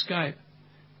not escape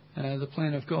the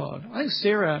plan of God. I think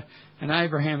Sarah and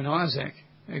Abraham and Isaac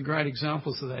are great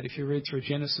examples of that if you read through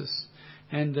Genesis.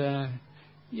 And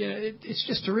it's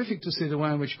just terrific to see the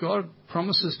way in which God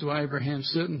promises to Abraham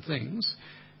certain things.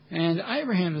 And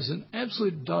Abraham is an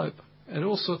absolute dope at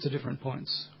all sorts of different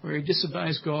points, where he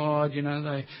disobeys God. You know,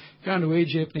 they go into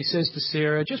Egypt and he says to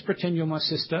Sarah, just pretend you're my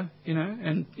sister, you know,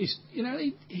 and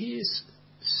he is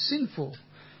sinful.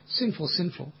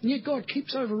 And yet God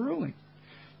keeps overruling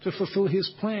to fulfill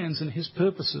his plans and his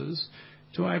purposes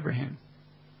to Abraham.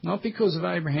 Not because of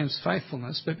Abraham's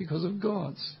faithfulness, but because of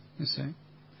God's, you see.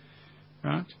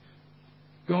 Right?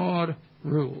 God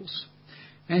rules.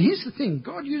 And here's the thing,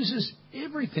 God uses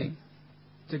everything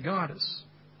to guide us.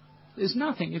 There's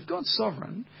nothing. If God's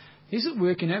sovereign, he's at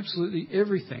work in absolutely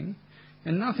everything,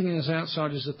 and nothing is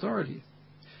outside his authority.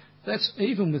 That's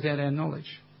even without our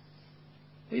knowledge.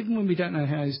 Even when we don't know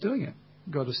how he's doing it,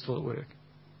 God is still at work.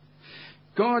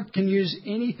 God can use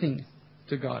anything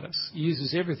to guide us. He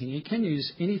uses everything. He can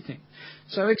use anything.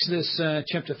 So Exodus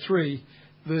chapter 3,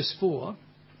 verse 4,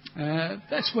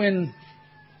 that's when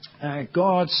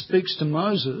God speaks to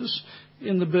Moses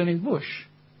in the burning bush.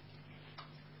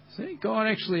 See, God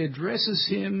actually addresses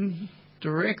him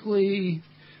directly,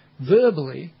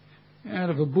 verbally, out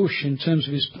of a bush in terms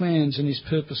of his plans and his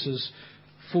purposes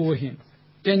for him.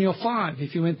 Daniel 5,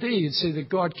 if you went there, you'd see that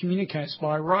God communicates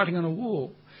by writing on a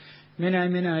wall.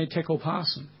 Mene, mene, tekel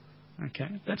parsin. Okay,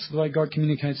 that's the way God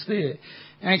communicates there.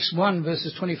 Acts 1,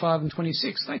 verses 25 and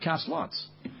 26, they cast lots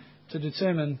to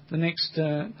determine the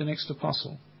next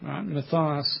apostle. Right?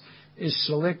 Matthias is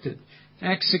selected.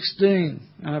 Acts 16,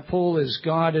 Paul is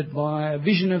guided by a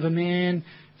vision of a man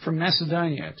from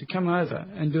Macedonia to come over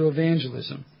and do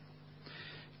evangelism.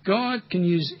 God can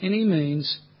use any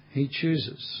means he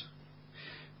chooses.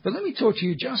 But let me talk to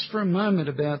you just for a moment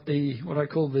about what I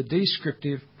call the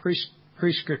descriptive,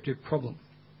 prescriptive problem.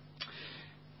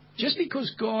 Just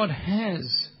because God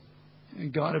has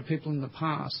guided people in the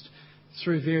past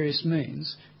through various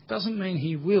means doesn't mean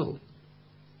he will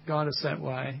guide us that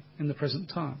way in the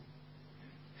present time.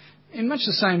 In much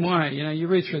the same way, you know, you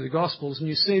read through the Gospels and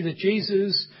you see that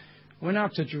Jesus went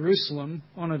up to Jerusalem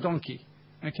on a donkey,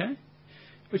 okay?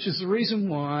 Which is the reason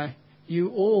why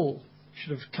you all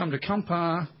should have come to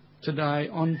Kampar today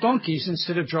on donkeys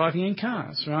instead of driving in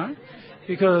cars, right?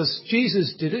 Because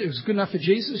Jesus did it. It was good enough for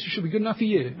Jesus. It should be good enough for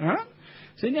you, all right?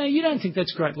 So now you don't think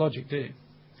that's great logic, do you?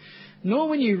 Nor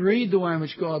when you read the way in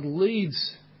which God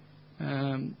leads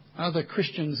other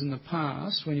Christians in the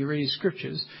past, when you read his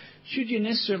scriptures, should you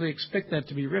necessarily expect that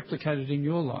to be replicated in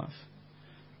your life.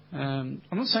 I'm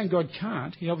not saying God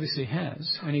can't. He obviously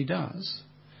has, and he does.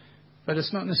 But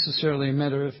it's not necessarily a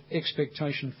matter of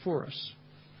expectation for us.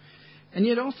 And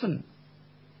yet often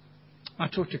I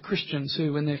talk to Christians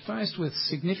who, when they're faced with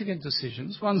significant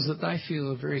decisions, ones that they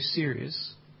feel are very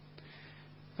serious,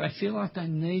 they feel like they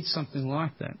need something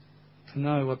like that to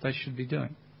know what they should be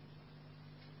doing.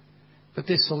 But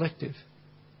they're selective.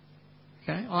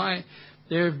 Okay?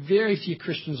 There are very few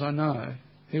Christians I know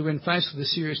who, when faced with a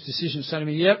serious decision, say to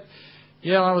me,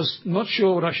 I was not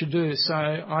sure what I should do, so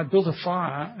I built a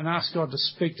fire and asked God to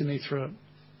speak to me through it.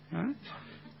 Right?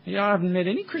 Yeah, I haven't met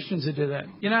any Christians who do that.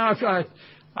 You know,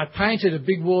 I painted a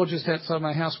big wall just outside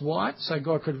my house white so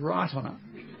God could write on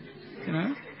it. You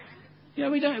know? Yeah,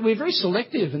 we're very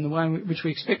selective in the way in which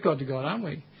we expect God to guide, aren't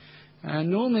we?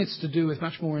 Normally it's to do with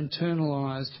much more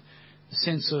internalised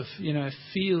sense of, you know,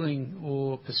 feeling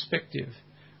or perspective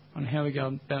on how we go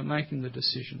about making the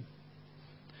decision.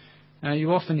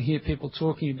 You often hear people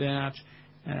talking about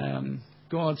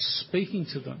God speaking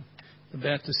to them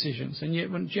about decisions, and yet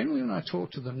generally when I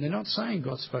talk to them, they're not saying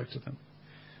God spoke to them.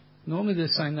 Normally they're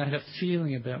saying they had a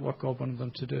feeling about what God wanted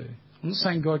them to do. I'm not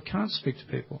saying God can't speak to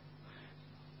people.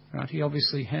 Right? He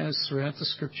obviously has, throughout the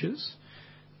scriptures,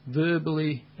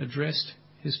 verbally addressed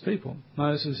his people.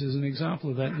 Moses is an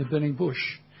example of that in the burning bush.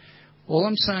 All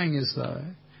I'm saying is, though,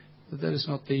 that is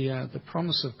not the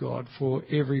promise of God for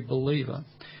every believer,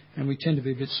 and we tend to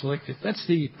be a bit selective. That's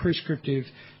the prescriptive,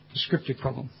 descriptive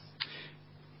problem.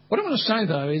 What I want to say,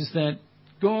 though, is that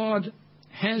God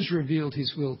has revealed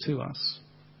his will to us,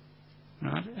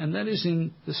 right? And that is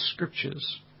in the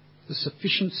scriptures. The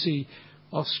sufficiency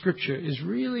of Scripture is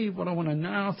really what I want to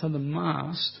nail to the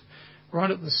mast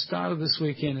right at the start of this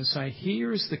weekend and say,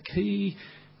 here is the key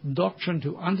doctrine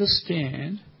to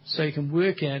understand so you can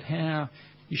work out how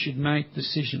you should make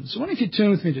decisions. So I wonder if you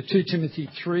turn with me to 2 Timothy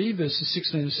 3, verses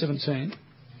 16 and 17.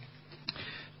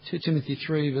 2 Timothy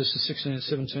 3, verses 16 and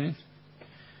 17.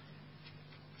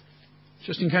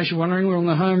 Just in case you're wondering, we're on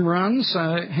the home run, so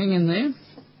hang in there.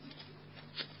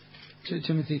 2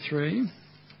 Timothy 3,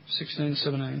 16 and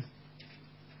 17.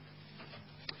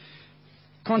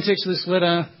 Context of this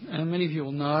letter, many of you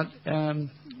will know it.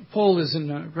 Paul is in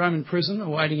a Roman prison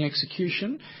awaiting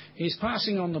execution. He's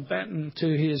passing on the baton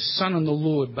to his son in the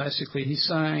Lord, basically. He's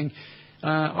saying,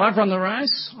 I've run the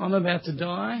race, I'm about to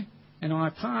die, and I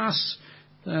pass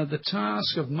the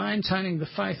task of maintaining the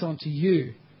faith onto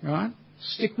you, right?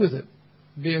 Stick with it.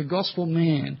 Be a gospel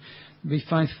man. Be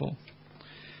faithful.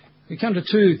 We come to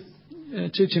 2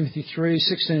 Timothy 3,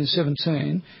 16 and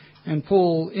 17, and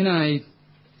Paul, in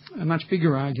a much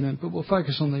bigger argument, but we'll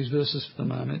focus on these verses for the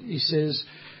moment, he says,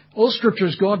 all Scripture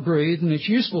is God-breathed, and it's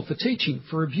useful for teaching,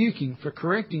 for rebuking, for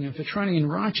correcting, and for training in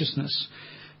righteousness,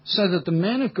 so that the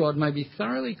man of God may be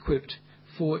thoroughly equipped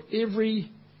for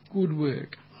every good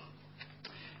work.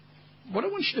 What I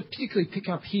want you to particularly pick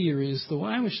up here is the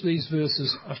way in which these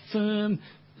verses affirm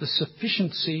the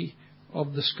sufficiency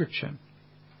of the Scripture.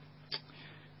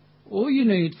 All you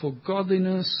need for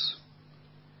godliness,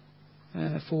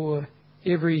 for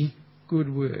every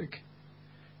good work.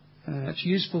 It's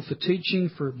useful for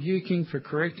teaching, for rebuking, for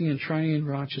correcting and training in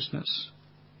righteousness.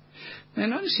 Now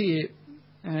notice here,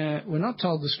 we're not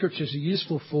told the Scriptures are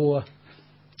useful for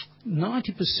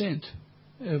 90%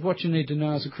 of what you need to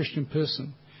know as a Christian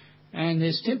person. And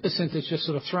there's 10% that's just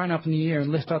sort of thrown up in the air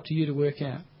and left up to you to work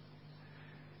out.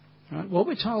 Right? What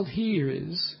we're told here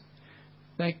is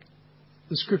that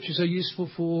the Scriptures are useful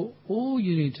for all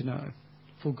you need to know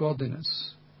for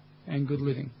godliness and good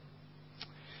living.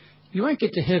 You won't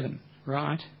get to heaven,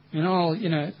 right?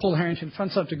 And Paul Harrington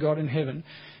fronts up to God in heaven,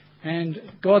 and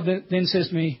God then says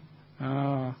to me,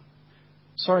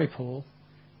 sorry, Paul,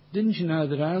 didn't you know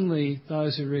that only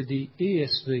those who read the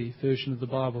ESV version of the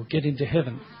Bible get into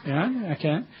heaven?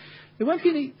 Okay. There won't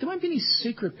be any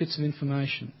secret bits of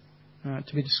information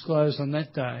to be disclosed on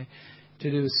that day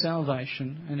to do with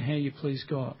salvation and how you please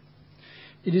God.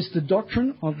 It is the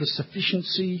doctrine of the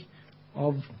sufficiency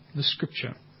of the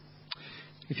Scripture.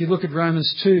 If you look at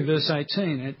Romans 2, verse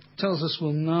 18, it tells us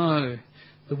we'll know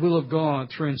the will of God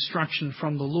through instruction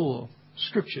from the law,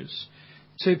 Scriptures.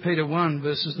 2 Peter 1,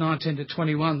 verses 19 to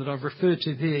 21 that I've referred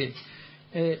to there,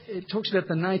 it talks about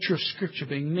the nature of Scripture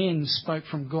being men spoke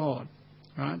from God,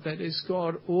 right? That is,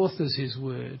 God authors His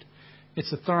Word.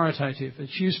 It's authoritative.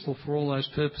 It's useful for all those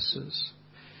purposes.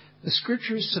 The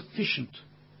Scripture is sufficient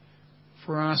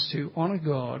for us to honour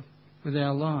God with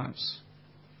our lives.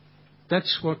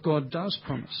 That's what God does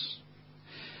promise.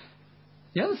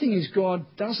 The other thing is God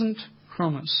doesn't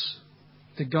promise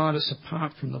to guide us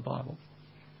apart from the Bible.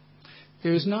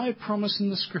 There is no promise in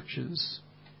the Scriptures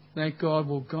that God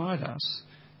will guide us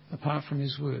apart from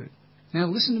His Word. Now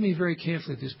listen to me very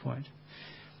carefully at this point.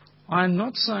 I'm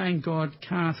not saying God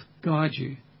can't guide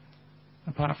you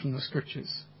apart from the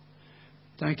Scriptures.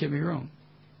 Don't get me wrong.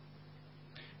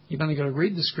 You've only got to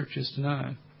read the Scriptures to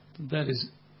know that is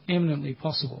eminently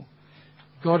possible.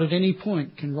 God at any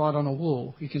point can write on a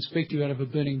wall. He can speak to you out of a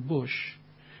burning bush.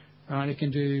 Right?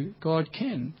 God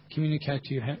can communicate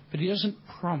to you, but He doesn't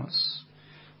promise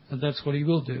that that's what He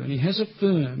will do. And He has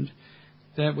affirmed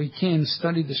that we can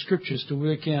study the Scriptures to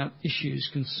work out issues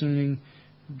concerning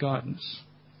guidance.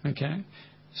 Okay?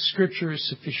 Scripture is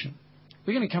sufficient.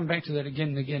 We're going to come back to that again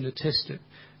and again to test it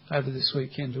over this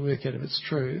weekend to work out if it's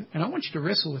true. And I want you to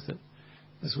wrestle with it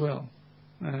as well,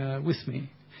 with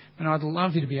me. And I'd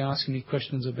love you to be asking me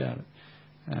questions about it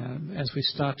as we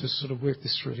start to sort of work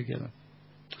this through together.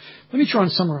 Let me try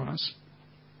and summarise.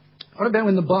 What about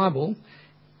when the Bible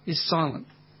is silent?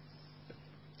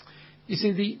 You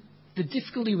see, the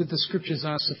difficulty with the Scriptures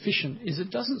are sufficient is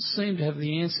it doesn't seem to have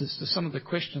the answers to some of the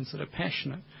questions that are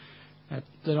passionate,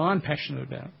 that I'm passionate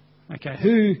about. Okay,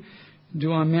 who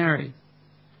do I marry?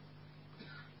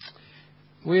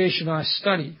 Where should I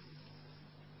study?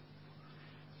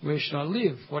 Where should I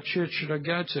live? What church should I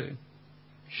go to?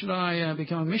 Should I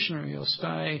become a missionary or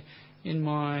stay in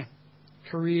my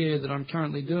career that I'm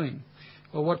currently doing?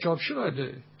 Or what job should I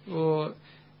do? Or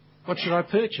what should I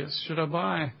purchase? Should I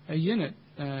buy a unit,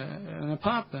 an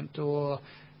apartment, or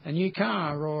a new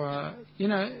car? Or,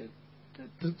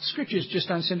 the Scriptures just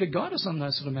don't seem to guide us on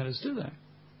those sort of matters, do they?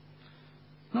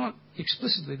 Not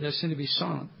explicitly, they seem to be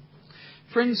silent.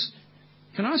 Friends,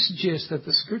 can I suggest that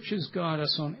the Scriptures guide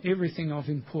us on everything of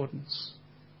importance?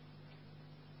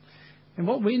 And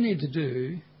what we need to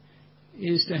do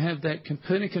is to have that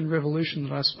Copernican revolution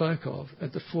that I spoke of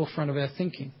at the forefront of our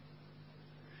thinking.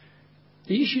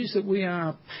 The issues that we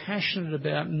are passionate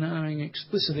about knowing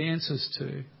explicit answers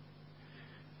to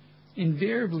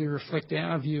invariably reflect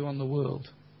our view on the world.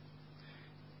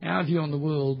 Our view on the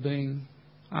world being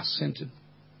us-centred.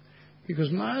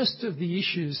 Because most of the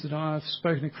issues that I've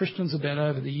spoken to Christians about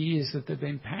over the years that they've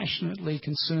been passionately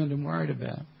concerned and worried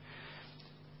about,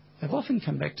 they've often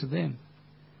come back to them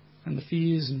and the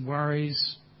fears and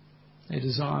worries, their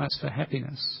desires for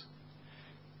happiness.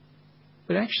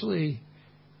 But actually,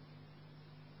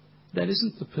 that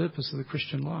isn't the purpose of the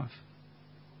Christian life.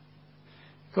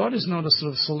 God is not a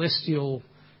sort of celestial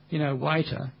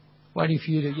waiter waiting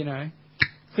for you to,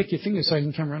 click your fingers so he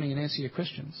can come running and answer your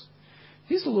questions.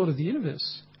 He's the Lord of the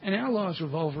universe, and our lives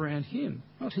revolve around him,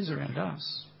 not his around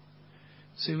us.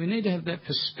 See, we need to have that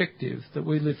perspective that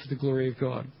we live for the glory of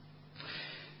God.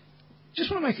 Just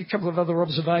want to make a couple of other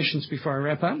observations before I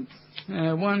wrap up.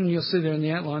 One, you'll see there in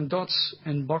the outline, dots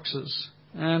and boxes.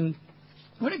 When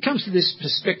it comes to this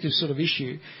perspective sort of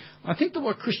issue, I think that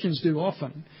what Christians do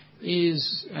often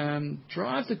is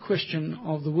drive the question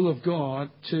of the will of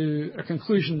God to a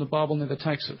conclusion the Bible never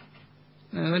takes it.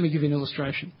 Now, let me give you an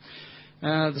illustration.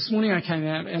 This morning I came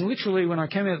out, and literally when I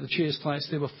came out of the chair's place,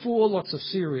 there were 4 lots of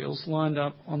cereals lined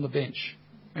up on the bench.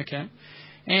 Okay?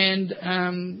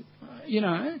 And,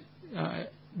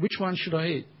 which one should I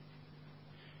eat?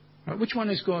 Right, which one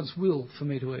is God's will for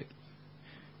me to eat?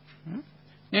 Right?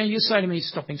 Now, you say to me,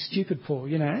 stop being stupid, Paul,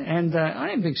 and I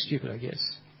am being stupid, I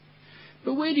guess.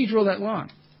 But where do you draw that line?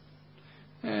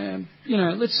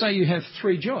 Let's say you have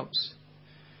 3 jobs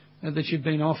that you've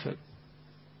been offered.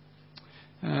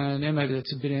 Now, maybe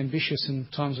that's a bit ambitious in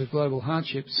times of global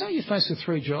hardship. Say you're faced with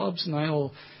 3 jobs and they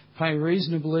all pay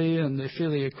reasonably and they're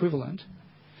fairly equivalent.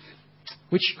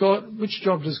 Which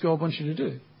job does God want you to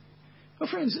do? Well,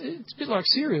 friends, it's a bit like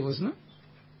cereal, isn't it?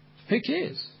 Who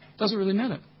cares? Doesn't really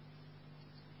matter.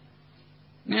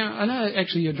 Now, I know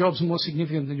actually your job's more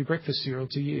significant than your breakfast cereal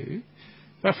to you,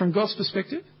 but from God's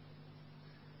perspective,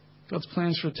 God's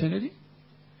plans for eternity,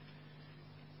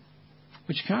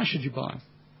 which car should you buy?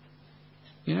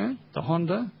 The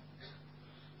Honda,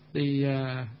 the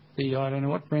I don't know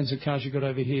what brands of cars you got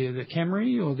over here, the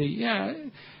Camry or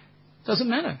doesn't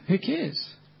matter. Who cares?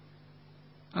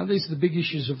 These are the big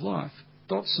issues of life,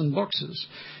 dots and boxes.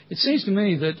 It seems to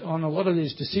me that on a lot of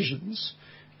these decisions,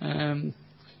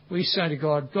 we say to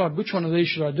God, God, which one of these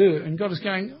should I do? And God is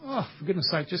going, oh, for goodness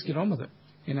sake, just get on with it.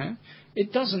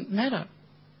 It doesn't matter.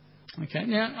 Okay.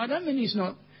 Now, I don't mean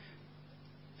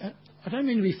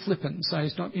to be flippant and say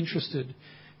he's not interested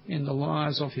in the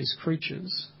lives of his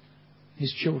creatures,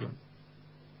 his children.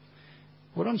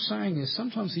 What I'm saying is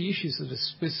sometimes the issues that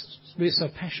we're so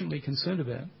passionately concerned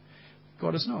about,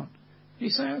 God is not. You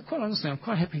say, quite honestly, I'm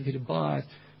quite happy to buy,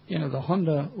 the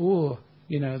Honda or,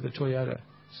 the Toyota.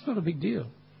 It's not a big deal.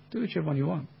 Do whichever one you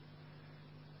want.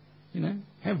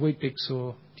 Have Weet-Bix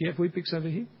or... Do you have Weet-Bix over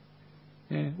here?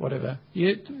 Yeah, whatever.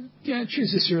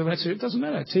 Choose this cereal, that cereal. It doesn't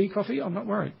matter. Tea, coffee, I'm not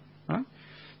worried. Right?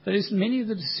 That is, many of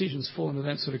the decisions fall into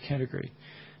that sort of category.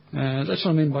 That's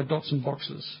what I mean by dots and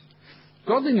boxes.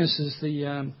 Godliness is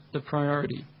the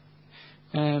priority.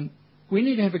 We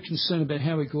need to have a concern about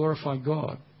how we glorify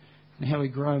God and how we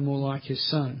grow more like his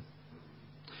Son.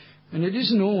 And it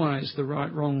isn't always the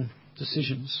right, wrong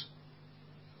decisions.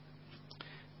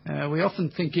 We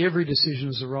often think every decision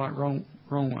is the right, wrong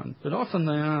one, but often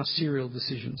they are serial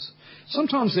decisions.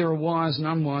 Sometimes there are wise and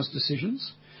unwise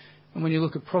decisions, and when you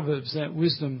look at Proverbs, that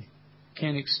wisdom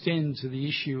can extend to the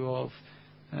issue of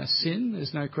sin.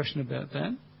 There's no question about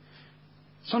that.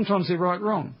 Sometimes they're right,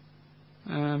 wrong.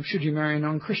 Should you marry a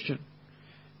non-Christian?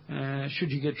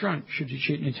 Should you get drunk? Should you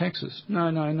cheat in your taxes?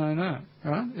 No.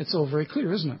 Right? It's all very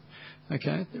clear, isn't it?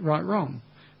 Okay, right, wrong.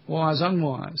 Wise,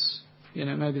 unwise.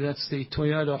 Maybe that's the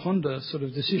Toyota Honda sort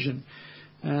of decision.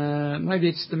 Maybe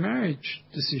it's the marriage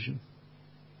decision.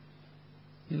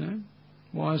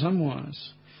 Wise,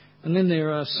 unwise. And then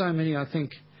there are so many, I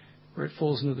think, where it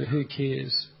falls into the who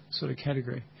cares sort of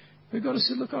category. We've got to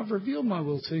say, look, I've revealed my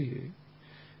will to you.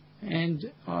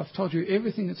 And I've told you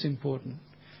everything that's important.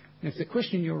 And if the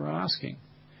question you're asking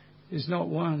is not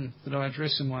one that I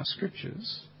address in my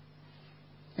scriptures,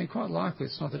 then quite likely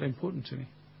it's not that important to me.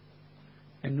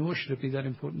 And nor should it be that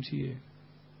important to you.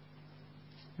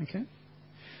 Okay?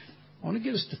 I want to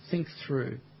get us to think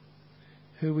through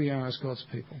who we are as God's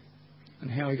people and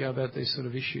how we go about these sort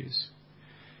of issues.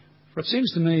 For it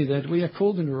seems to me that we are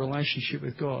called into a relationship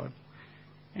with God.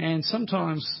 And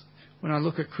sometimes when I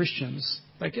look at Christians,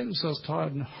 they get themselves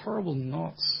tied in horrible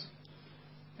knots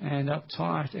and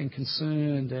uptight and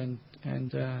concerned and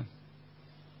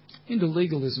into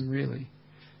legalism, really,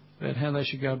 about how they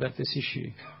should go about this issue.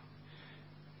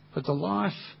 But the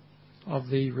life of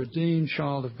the redeemed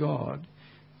child of God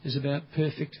is about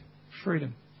perfect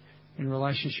freedom in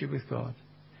relationship with God.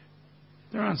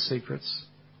 There aren't secrets.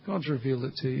 God's revealed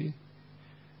it to you.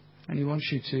 And he wants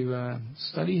you to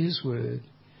study his word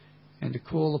and to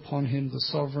call upon him, the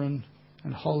sovereign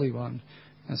and holy one,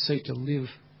 and seek to live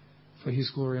for his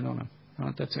glory and honour.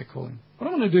 Right? That's our calling. What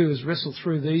I want to do is wrestle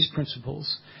through these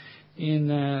principles in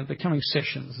the coming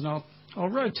sessions. And I'll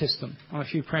road test them on a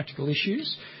few practical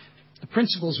issues. The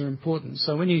principles are important.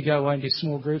 So when you go away into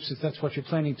small groups, if that's what you're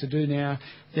planning to do now,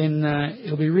 then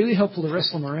it'll be really helpful to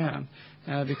wrestle them around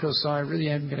because I really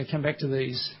am going to come back to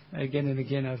these again and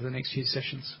again over the next few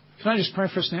sessions. Can I just pray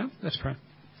for us now? Let's pray.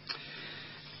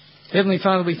 Heavenly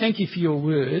Father, we thank you for your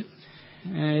word.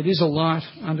 It is a light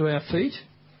unto our feet.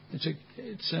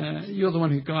 You're the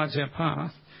one who guides our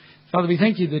path. Father, we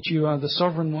thank you that you are the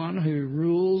sovereign one who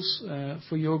rules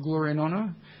for your glory and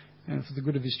honour and for the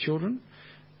good of his children.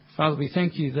 Father, we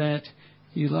thank you that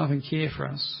you love and care for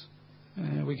us.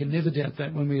 We can never doubt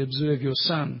that when we observe your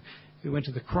Son who went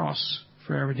to the cross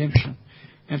for our redemption.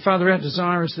 And Father, our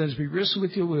desire is that as we wrestle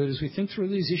with your word, as we think through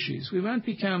these issues, we won't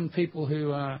become people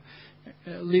who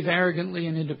live arrogantly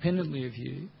and independently of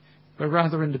you, but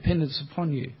rather in dependence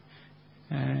upon you,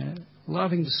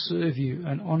 loving to serve you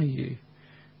and honour you,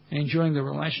 and enjoying the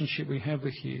relationship we have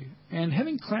with you, and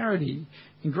having clarity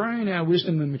and growing our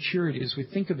wisdom and maturity as we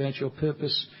think about your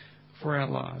purpose for our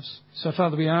lives. So,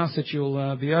 Father, we ask that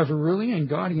you'll be overruling and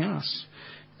guiding us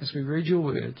as we read your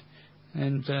word,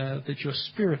 and that your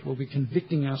Spirit will be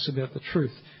convicting us about the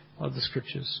truth of the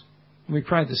Scriptures. And we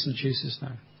pray this in Jesus'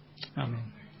 name. Amen.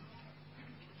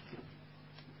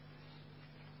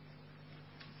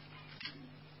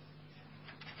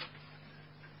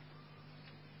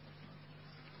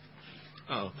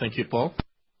 Thank you, Paul.